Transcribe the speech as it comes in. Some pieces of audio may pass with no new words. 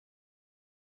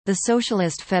The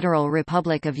Socialist Federal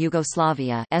Republic of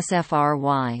Yugoslavia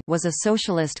 (SFRY) was a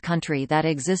socialist country that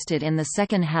existed in the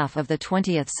second half of the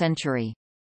 20th century.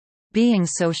 Being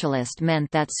socialist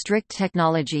meant that strict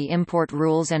technology import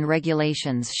rules and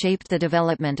regulations shaped the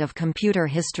development of computer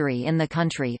history in the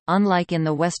country, unlike in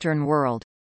the Western world.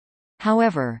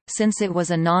 However, since it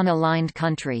was a non-aligned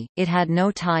country, it had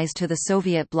no ties to the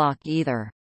Soviet bloc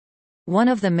either. One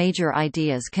of the major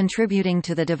ideas contributing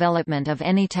to the development of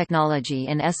any technology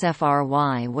in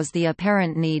SFRY was the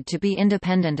apparent need to be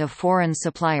independent of foreign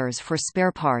suppliers for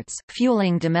spare parts,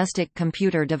 fueling domestic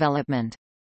computer development.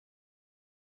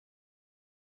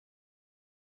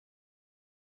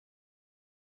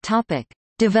 Topic: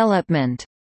 Development.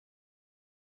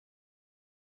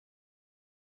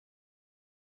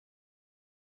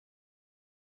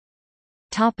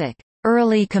 Topic: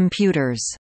 Early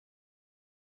computers.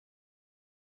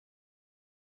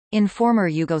 In former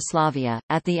Yugoslavia,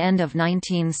 at the end of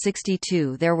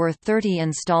 1962 there were 30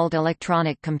 installed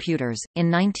electronic computers, in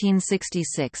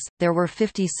 1966, there were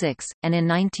 56, and in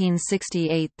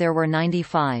 1968 there were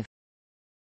 95.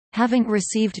 Having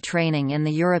received training in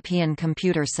the European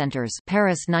computer centers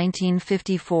Paris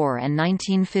 1954 and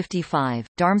 1955,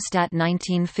 Darmstadt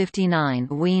 1959,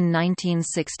 Wien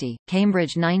 1960,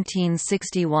 Cambridge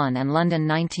 1961 and London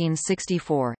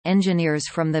 1964, engineers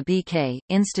from the BK,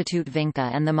 Institute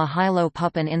Vinca and the Mihailo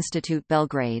Pupin Institute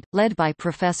Belgrade, led by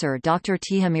Professor Dr.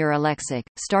 Tihomir Aleksic,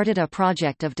 started a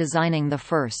project of designing the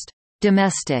first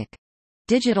domestic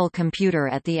digital computer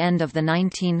at the end of the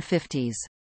 1950s.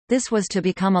 This was to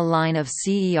become a line of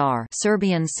CER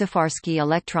Serbian Cifarski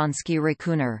Elektronski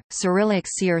Računar, Cyrillic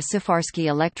Sir Cifarski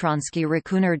Elektronski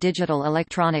Računar digital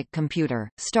electronic computer,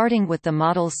 starting with the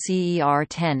model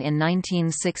CER-10 in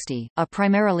 1960, a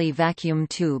primarily vacuum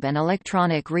tube and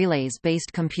electronic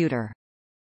relays-based computer.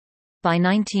 By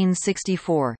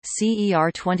 1964,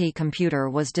 CER-20 computer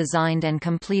was designed and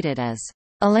completed as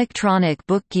electronic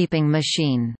bookkeeping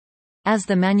machine, as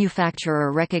the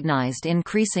manufacturer recognized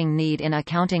increasing need in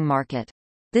accounting market.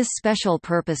 This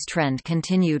special-purpose trend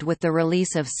continued with the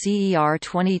release of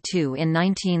CER-22 in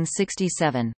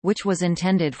 1967, which was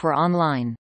intended for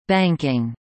online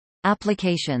banking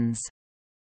applications.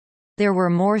 There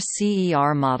were more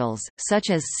CER models,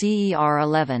 such as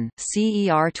CER-11,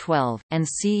 CER-12, and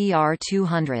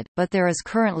CER-200, but there is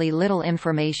currently little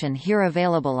information here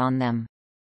available on them.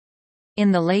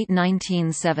 In the late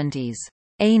 1970s,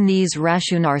 a Niš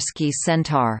Računarski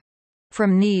Centar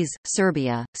from Niš,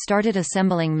 Serbia, started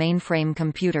assembling mainframe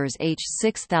computers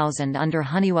H6000 under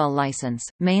Honeywell license,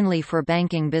 mainly for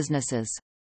banking businesses.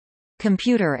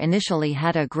 Computer initially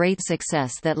had a great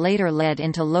success that later led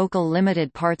into local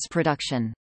limited parts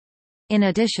production. In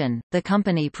addition, the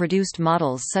company produced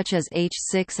models such as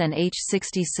H6 and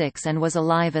H66 and was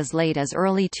alive as late as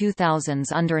early 2000s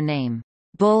under name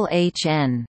Bull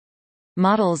HN.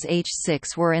 Models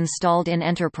H6 were installed in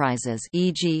enterprises,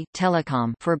 e.g.,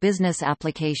 telecom, for business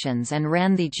applications and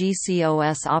ran the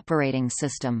GCOS operating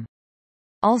system.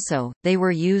 Also, they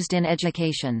were used in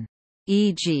education.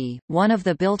 E.g., one of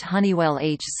the built Honeywell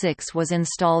H6 was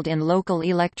installed in local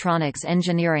electronics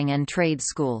engineering and trade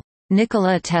school,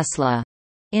 Nikola Tesla,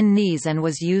 in Niš and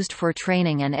was used for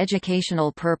training and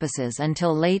educational purposes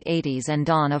until late 80s and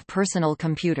dawn of personal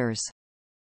computers.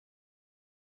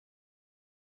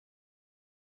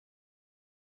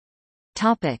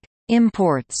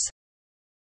 Imports.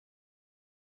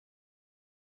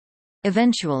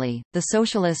 Eventually, the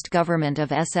socialist government of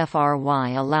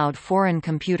SFRY allowed foreign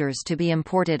computers to be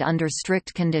imported under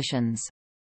strict conditions.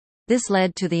 This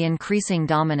led to the increasing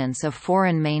dominance of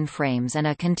foreign mainframes and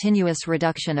a continuous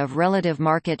reduction of relative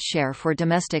market share for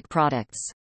domestic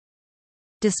products.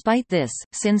 Despite this,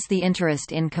 since the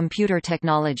interest in computer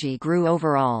technology grew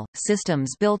overall,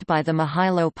 systems built by the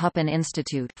Mihailo Pupin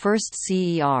Institute, first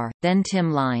CER, then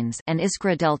TIM lines, and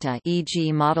Iskra Delta,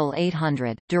 e.g. Model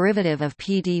 800, derivative of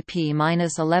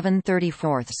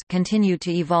PDP-1134, continued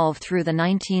to evolve through the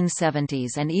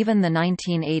 1970s and even the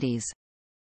 1980s.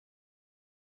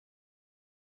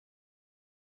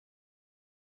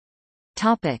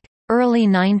 Topic: Early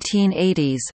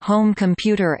 1980s, home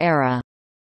computer era.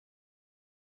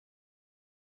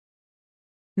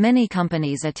 Many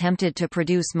companies attempted to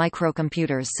produce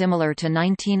microcomputers similar to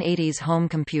 1980s home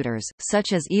computers,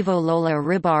 such as Ivo Lola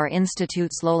Ribar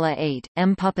Institute's Lola 8,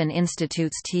 M. Pupin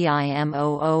Institute's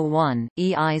TIM-001,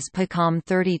 EI's Pacom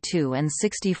 32 and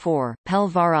 64, Pel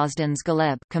Varozdan's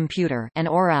Galeb computer, and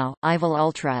Orao, Ival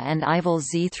Ultra and Ival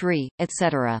Z3,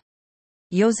 etc.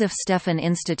 Josef Stefan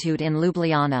Institute in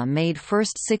Ljubljana made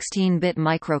first 16-bit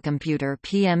microcomputer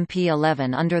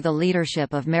PMP-11 under the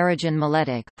leadership of Marijan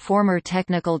Maletic, former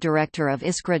technical director of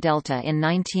Iskra Delta in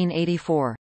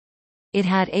 1984. It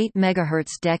had 8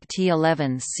 MHz DEC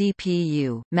T11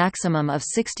 CPU, maximum of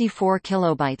 64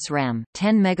 kilobytes RAM,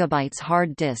 10 megabytes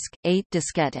hard disk, 8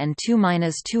 diskette and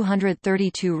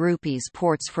 2-232 rupees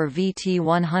ports for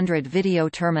VT100 video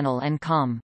terminal and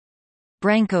COM.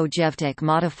 Branko Jevtic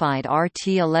modified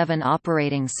RT11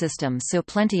 operating system so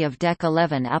plenty of DEC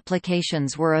 11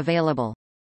 applications were available.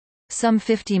 Some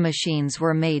 50 machines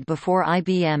were made before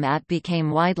IBM AT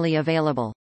became widely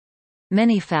available.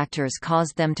 Many factors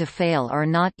caused them to fail or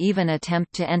not even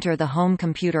attempt to enter the home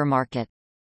computer market.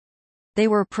 They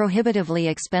were prohibitively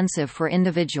expensive for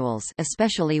individuals,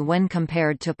 especially when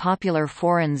compared to popular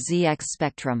foreign ZX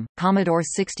Spectrum, Commodore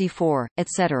 64,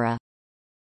 etc.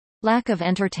 Lack of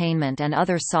entertainment and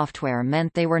other software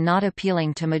meant they were not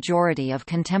appealing to majority of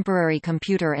contemporary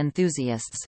computer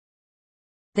enthusiasts.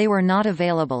 They were not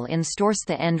available in stores.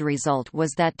 The end result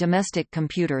was that domestic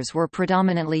computers were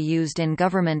predominantly used in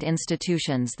government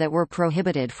institutions that were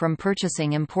prohibited from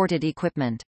purchasing imported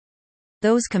equipment.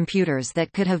 Those computers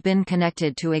that could have been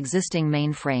connected to existing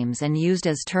mainframes and used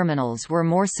as terminals were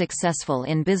more successful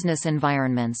in business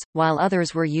environments, while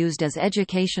others were used as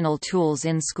educational tools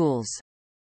in schools.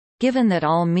 Given that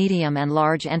all medium and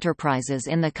large enterprises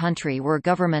in the country were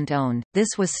government-owned, this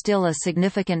was still a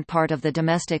significant part of the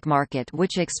domestic market,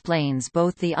 which explains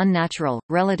both the unnatural,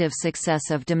 relative success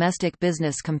of domestic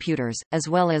business computers, as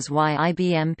well as why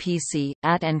IBM PC,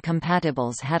 AT and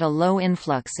compatibles had a low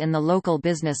influx in the local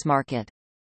business market.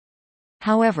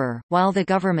 However, while the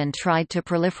government tried to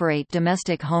proliferate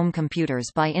domestic home computers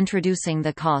by introducing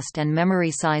the cost and memory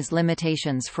size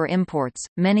limitations for imports,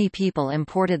 many people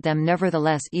imported them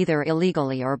nevertheless, either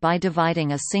illegally or by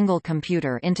dividing a single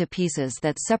computer into pieces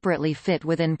that separately fit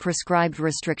within prescribed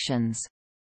restrictions.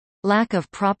 Lack of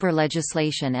proper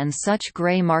legislation and such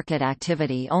gray market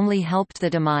activity only helped the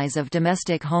demise of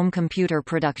domestic home computer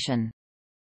production.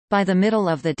 By the middle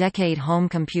of the decade, home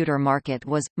computer market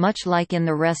was, much like in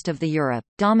the rest of the Europe,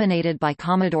 dominated by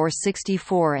Commodore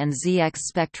 64 and ZX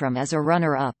Spectrum as a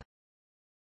runner-up.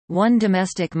 One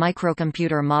domestic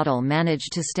microcomputer model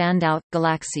managed to stand out,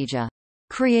 Galaxija.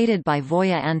 Created by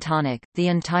Voja Antonic, the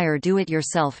entire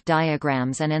do-it-yourself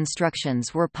diagrams and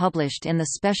instructions were published in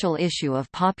the special issue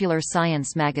of Popular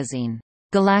Science magazine.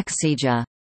 Galaxija,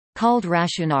 called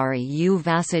Računari u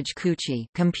vašoj kući,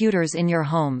 Computers in Your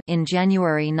Home, in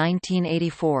January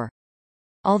 1984.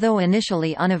 Although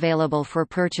initially unavailable for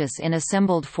purchase in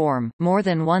assembled form, more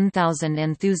than 1,000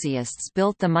 enthusiasts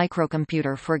built the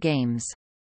microcomputer for games.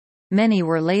 Many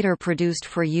were later produced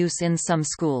for use in some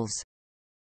schools.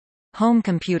 Home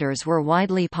computers were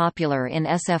widely popular in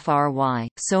SFRY,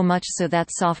 so much so that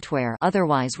software,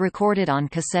 otherwise recorded on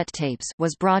cassette tapes,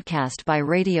 was broadcast by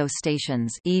radio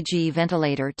stations, e.g.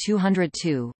 Ventilator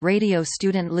 202, Radio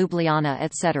Student Ljubljana,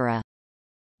 etc.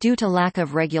 Due to lack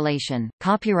of regulation,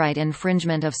 copyright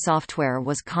infringement of software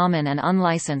was common and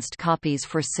unlicensed copies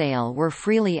for sale were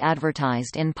freely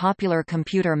advertised in popular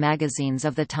computer magazines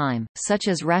of the time, such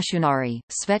as Računari,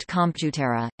 Svet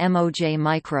Komputera, Moj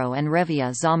Micro and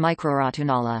Revija za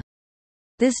Mikroračunala.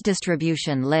 This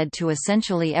distribution led to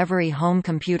essentially every home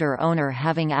computer owner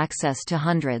having access to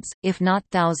hundreds, if not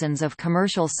thousands of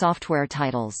commercial software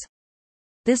titles.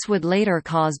 This would later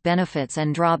cause benefits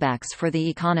and drawbacks for the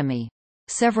economy.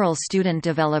 Several student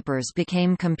developers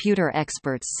became computer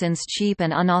experts since cheap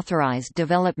and unauthorized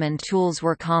development tools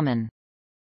were common.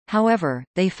 However,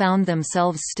 they found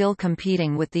themselves still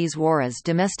competing with these waras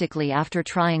domestically after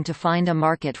trying to find a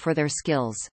market for their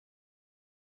skills.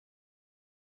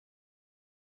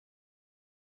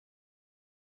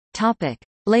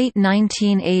 Late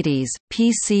 1980s,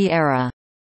 PC era.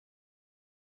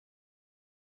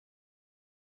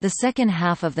 The second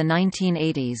half of the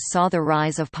 1980s saw the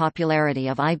rise of popularity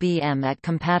of IBM AT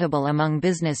compatible among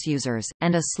business users,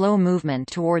 and a slow movement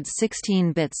towards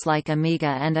 16 bits like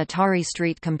Amiga and Atari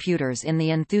Street computers in the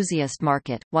enthusiast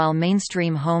market, while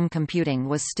mainstream home computing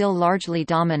was still largely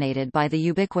dominated by the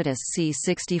ubiquitous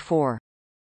C64.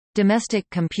 Domestic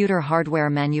computer hardware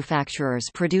manufacturers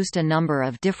produced a number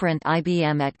of different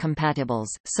IBM AT compatibles,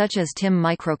 such as TIM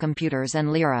microcomputers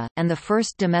and Lyra, and the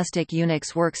first domestic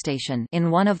Unix workstation in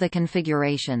one of the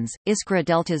configurations, Iskra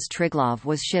Delta's Triglav,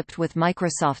 was shipped with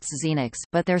Microsoft's Xenix,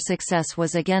 but their success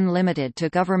was again limited to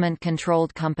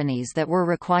government-controlled companies that were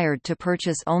required to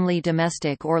purchase only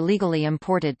domestic or legally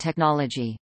imported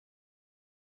technology.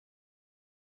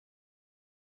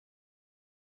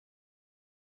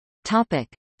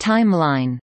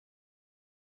 Timeline.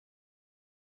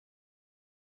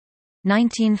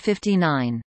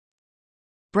 1959.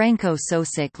 Branko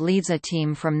Sosic leads a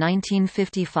team from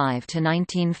 1955 to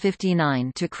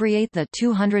 1959 to create the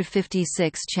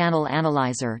 256-channel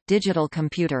analyzer digital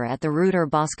computer at the Ruder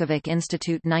Boskovic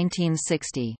Institute.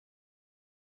 1960.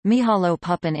 Mihajlo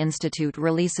Pupin Institute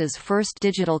releases first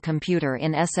digital computer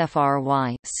in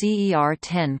SFRY, CER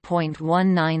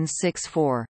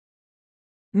 10.1964.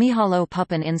 Mihajlo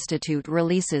Pupin Institute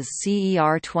releases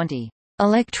CER 20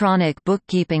 electronic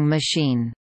bookkeeping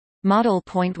machine. Model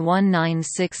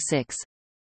 .1966.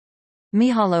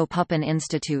 Mihajlo Pupin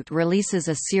Institute releases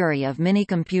a series of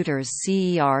mini-computers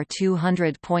CER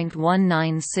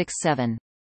 200.1967.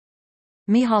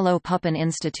 Mihajlo Pupin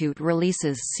Institute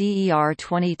releases CER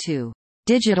 22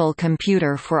 digital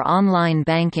computer for online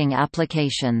banking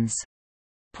applications.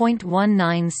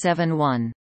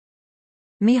 .1971.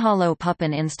 Mihajlo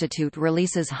Pupin Institute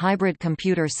releases hybrid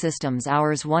computer systems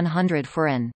Hours 100 for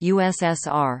N,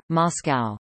 USSR,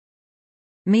 Moscow.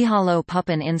 Mihajlo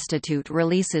Pupin Institute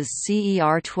releases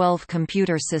CER 12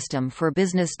 computer system for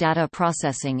business data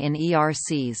processing in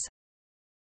ERCs.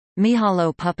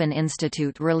 Mihajlo Pupin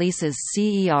Institute releases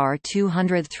CER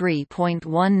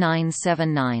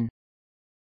 203.1979.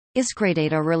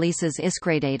 Iskradata releases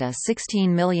Iskradata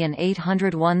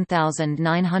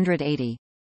 16,801,980.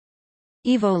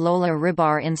 Ivo Lola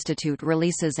Rybar Institute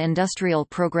releases Industrial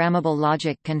Programmable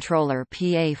Logic Controller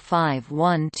PA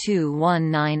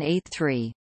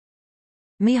 51211983.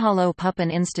 Mihajlo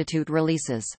Pupin Institute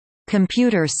releases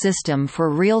Computer System for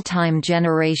Real-Time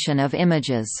Generation of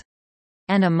Images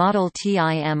and a Model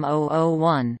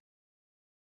TIM001.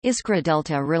 Iskra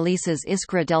Delta releases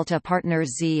Iskra Delta Partner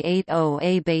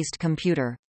Z80A-based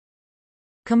computer.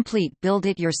 Complete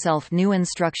build-it-yourself new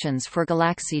instructions for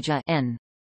Galaxija N.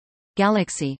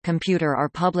 Galaxy computer are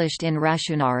published in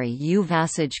Rationary u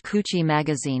Vasage Kuchi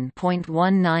magazine.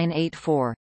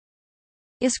 1984.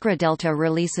 Iskra Delta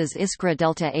releases Iskra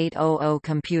Delta 800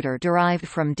 computer derived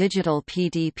from digital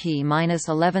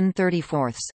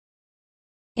PDP-1134.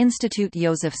 Institute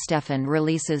Josef Stefan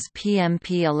releases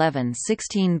PMP-11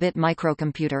 16-bit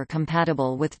microcomputer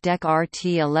compatible with DEC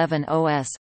RT11 OS.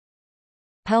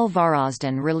 Pel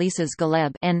Varazdan releases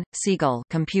Galeb N. Seagull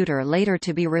computer later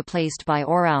to be replaced by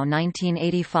Orao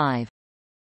 1985.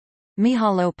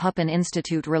 Mihajlo Pupin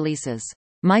Institute releases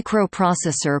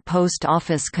Microprocessor Post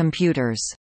Office Computers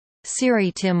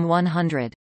Siri TIM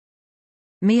 100.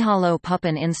 Mihajlo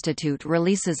Pupin Institute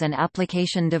releases an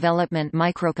application development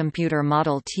microcomputer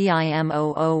model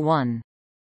TIM001.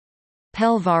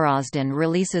 Pel Varazdan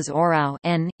releases Orao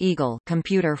N. Eagle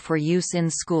computer for use in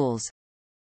schools.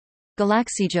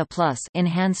 Galaxija Plus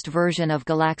enhanced version of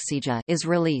Galaxija is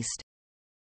released.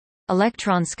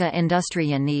 Elektronska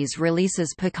Industrija Niz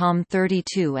releases PCOM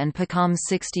 32 and PCOM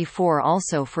 64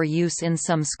 also for use in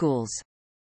some schools.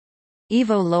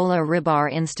 Ivo Lola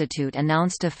Rybar Institute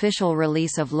announced official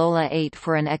release of Lola 8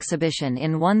 for an exhibition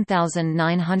in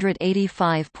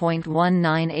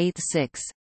 1985.1986.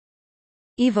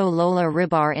 Ivo Lola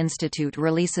Rybar Institute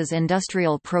releases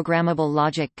Industrial Programmable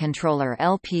Logic Controller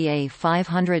LPA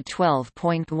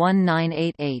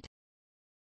 512.1988.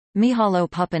 Mihajlo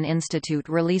Pupin Institute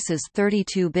releases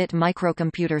 32-bit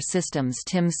microcomputer systems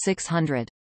TIM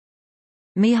 600.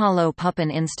 Mihajlo Pupin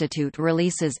Institute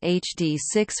releases HD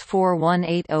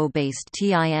 64180-based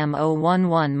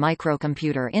TIM011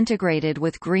 microcomputer integrated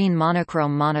with green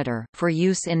monochrome monitor, for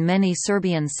use in many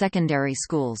Serbian secondary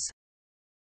schools.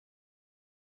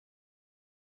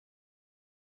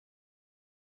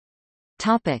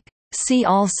 See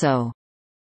also: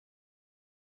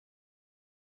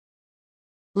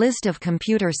 List of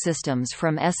computer systems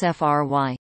from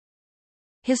SFRY,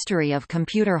 History of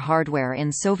computer hardware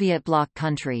in Soviet bloc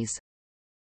countries.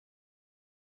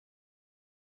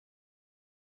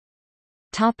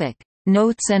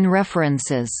 Notes and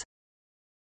references.